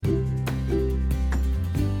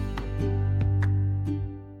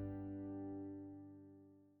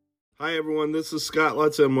Hi everyone, this is Scott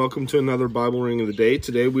Lutz and welcome to another Bible Reading of the Day.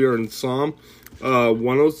 Today we are in Psalm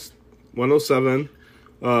 107,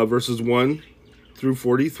 verses 1 through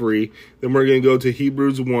 43. Then we're going to go to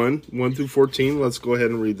Hebrews 1 through 14. Let's go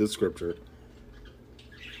ahead and read the scripture.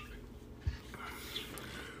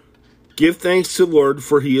 Give thanks to the Lord,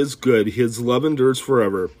 for he is good. His love endures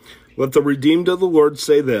forever. Let the redeemed of the Lord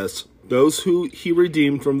say this, those who he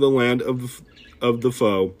redeemed from the land of the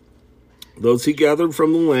foe, those he gathered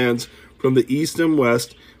from the lands, from the east and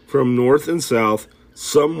west, from north and south.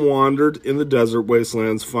 Some wandered in the desert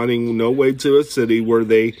wastelands, finding no way to a city where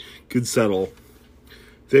they could settle.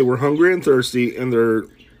 They were hungry and thirsty, and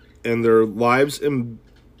their lives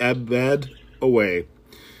ebbed away.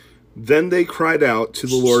 Then they cried out to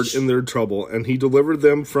the Lord in their trouble, and he delivered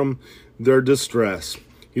them from their distress.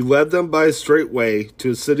 He led them by a straight way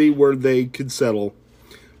to a city where they could settle.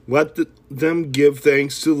 Let them give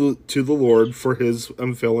thanks to the Lord for his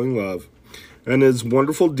unfailing love and his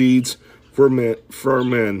wonderful deeds for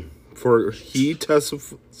men. For he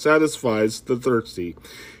satisfies the thirsty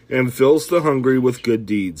and fills the hungry with good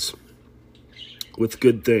deeds, with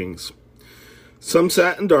good things. Some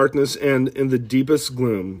sat in darkness and in the deepest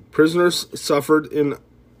gloom. Prisoners suffered in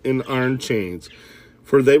iron chains,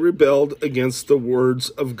 for they rebelled against the words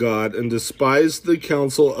of God and despised the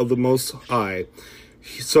counsel of the Most High.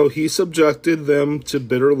 So he subjected them to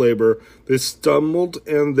bitter labor. They stumbled,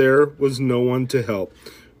 and there was no one to help.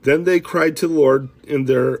 Then they cried to the Lord in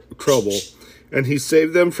their trouble, and he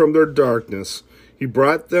saved them from their darkness. He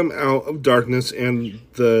brought them out of darkness and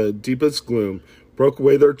the deepest gloom, broke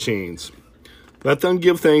away their chains. Let them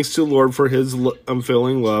give thanks to the Lord for his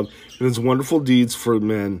unfailing love and his wonderful deeds for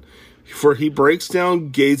men. For he breaks down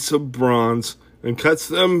gates of bronze and cuts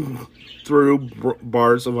them through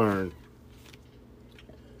bars of iron.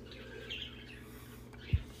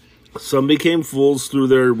 Some became fools through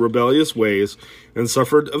their rebellious ways and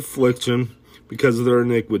suffered affliction because of their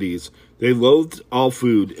iniquities. They loathed all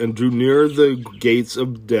food and drew near the gates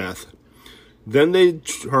of death. Then they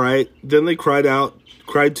cried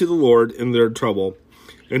to the Lord in their trouble,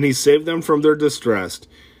 and he saved them from their distress.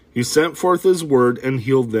 He sent forth his word and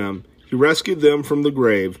healed them. He rescued them from the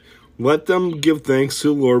grave. Let them give thanks to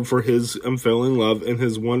the Lord for his unfailing love and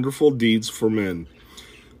his wonderful deeds for men.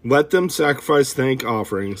 Let them sacrifice thank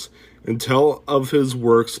offerings and tell of his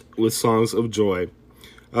works with songs of joy.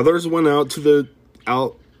 Others went out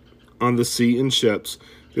on the sea in ships.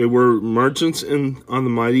 They were merchants on the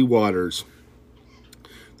mighty waters.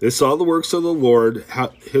 They saw the works of the Lord,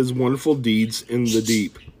 his wonderful deeds in the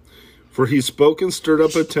deep. For he spoke and stirred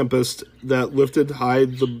up a tempest that lifted high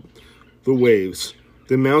the waves.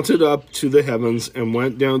 They mounted up to the heavens and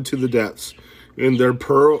went down to the depths. In their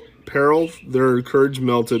peril, their courage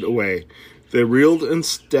melted away. They reeled and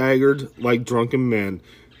staggered like drunken men.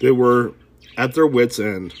 They were at their wits'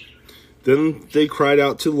 end. Then they cried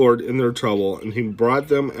out to the Lord in their trouble, and he brought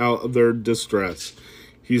them out of their distress.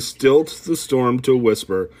 He stilled the storm to a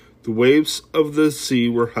whisper. The waves of the sea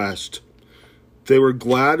were hushed. They were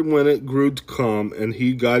glad when it grew calm, and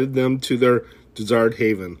he guided them to their desired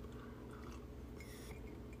haven.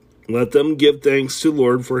 Let them give thanks to the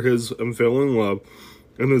Lord for his unfailing love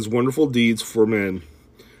and his wonderful deeds for men.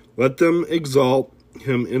 Let them exalt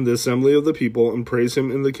him in the assembly of the people and praise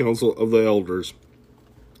him in the council of the elders.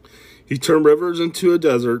 He turned rivers into a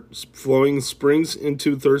desert, flowing springs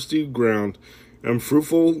into thirsty ground, and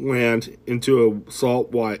fruitful land into a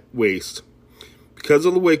salt waste. Because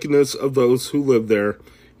of the wickedness of those who live there,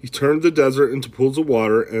 he turned the desert into pools of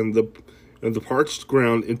water and the parched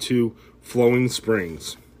ground into flowing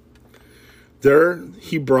springs. There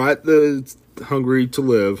he brought the hungry to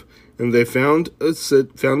live, and they founded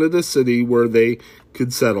a city where they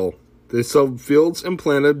could settle. They sowed fields and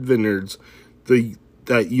planted vineyards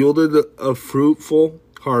that yielded a fruitful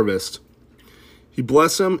harvest. He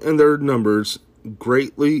blessed them, and their numbers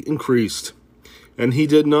greatly increased, and he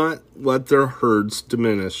did not let their herds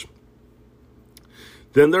diminish.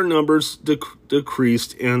 Then their numbers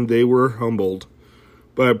decreased, and they were humbled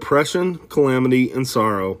by oppression, calamity, and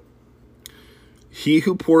sorrow. He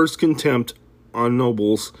who pours contempt on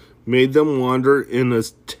nobles made them wander in a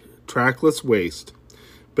trackless waste.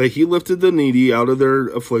 But he lifted the needy out of their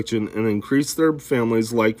affliction and increased their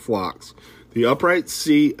families like flocks. The upright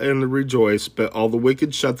see and rejoice, but all the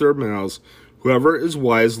wicked shut their mouths. Whoever is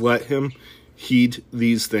wise, let him heed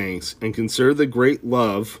these things, and consider the great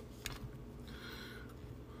love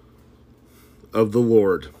of the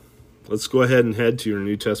Lord. Let's go ahead and head to your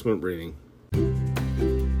New Testament reading.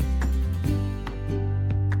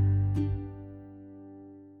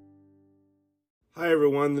 Hi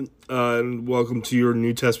everyone, and welcome to your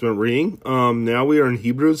New Testament reading. Now we are in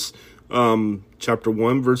Hebrews chapter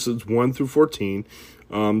 1, verses 1 through 14.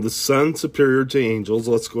 The Son superior to angels.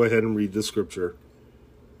 Let's go ahead and read the scripture.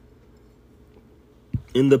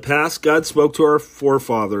 In the past, God spoke to our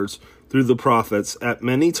forefathers through the prophets at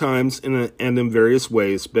many times and in various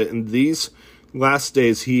ways, but in these last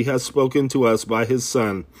days he has spoken to us by his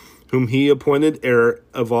Son, whom he appointed heir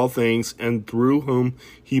of all things, and through whom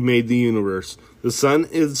he made the universe. The Son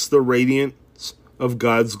is the radiance of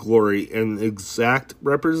God's glory, an exact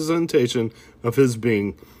representation of his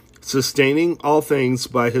being, sustaining all things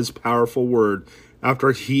by his powerful word.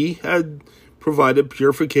 After he had provided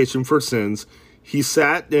purification for sins, he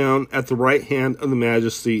sat down at the right hand of the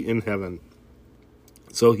Majesty in heaven.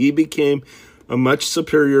 So he became as much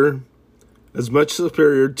superior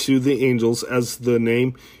to the angels as the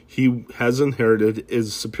name he has inherited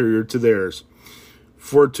is superior to theirs.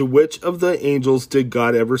 For to which of the angels did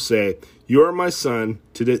God ever say, "You are my son,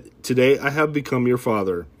 today I have become your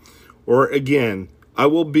father"? Or again, "I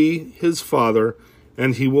will be his father,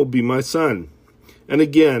 and he will be my son"? And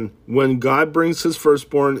again, when God brings his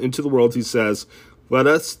firstborn into the world, he says,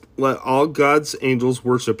 let all God's angels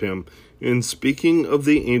worship him. In speaking of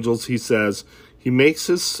the angels, he says, he makes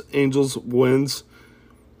his angels winds,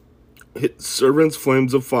 his servants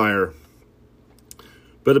flames of fire.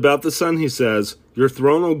 But about the Son, he says, your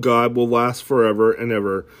throne, O God, will last forever and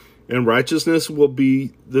ever, and righteousness will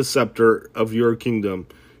be the scepter of your kingdom.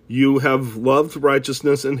 You have loved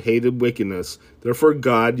righteousness and hated wickedness. Therefore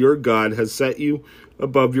God, your God, has set you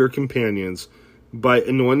above your companions by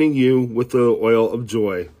anointing you with the oil of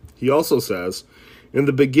joy. He also says, in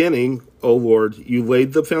the beginning, O Lord, you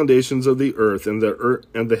laid the foundations of the earth, and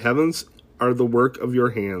the heavens are the work of your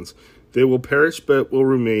hands. They will perish but will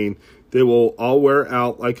remain. They will all wear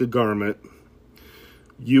out like a garment.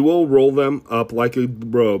 You will roll them up like a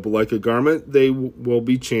robe. Like a garment they will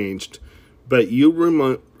be changed. But you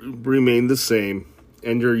remain the same,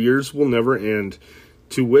 and your years will never end.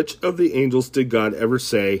 To which of the angels did God ever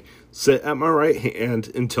say, sit at my right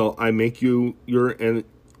hand until I make you your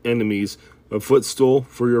enemies a footstool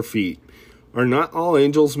for your feet? Are not all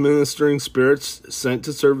angels ministering spirits sent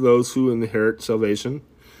to serve those who inherit salvation?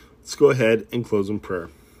 Let's go ahead and close in prayer.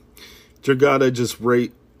 Dear God,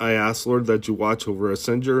 I ask, Lord, that you watch over us.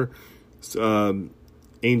 Send your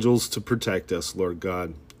angels to protect us, Lord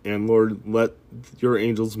God. And Lord, let your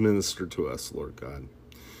angels minister to us, Lord God.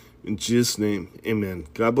 In Jesus' name, amen.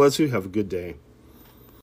 God bless you. Have a good day.